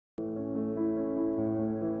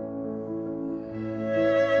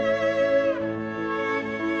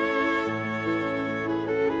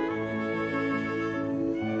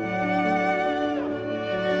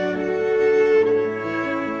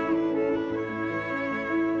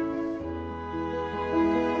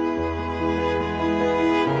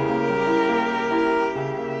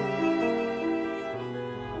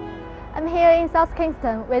South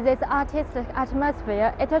Kingston, with its artistic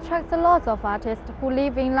atmosphere, it attracts lots of artists who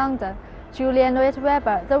live in London. Julian Lloyd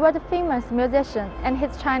Webber, the world-famous musician, and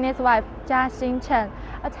his Chinese wife, Jaxsin,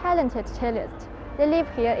 a talented cellist. They live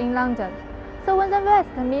here in London. So when the West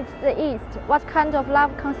meets the East, what kind of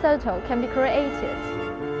love concerto can be created?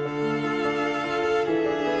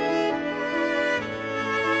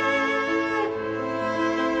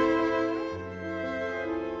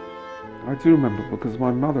 I do remember because my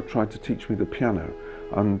mother tried to teach me the piano,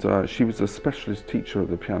 and she was a specialist teacher of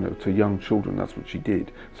the piano to young children. That's what she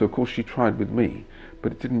did. So of course she tried with me,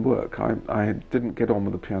 but it didn't work. I didn't get on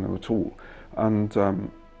with the piano at all. And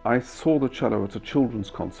I saw the cello at a children's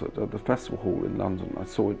concert at the Festival Hall in London. I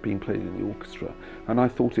saw it being played in the orchestra, and I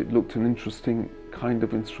thought it looked an interesting kind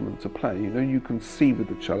of instrument to play. You know, you can see with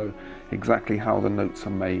the cello exactly how the notes are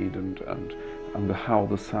made and how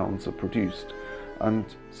the sounds are produced. And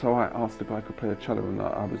so I asked if I could play a cello, and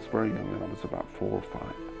I was very young, and I was about 4 or 5.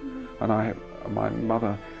 And my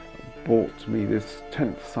mother bought me this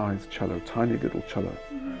 10th size cello, tiny little cello,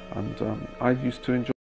 and I used to enjoy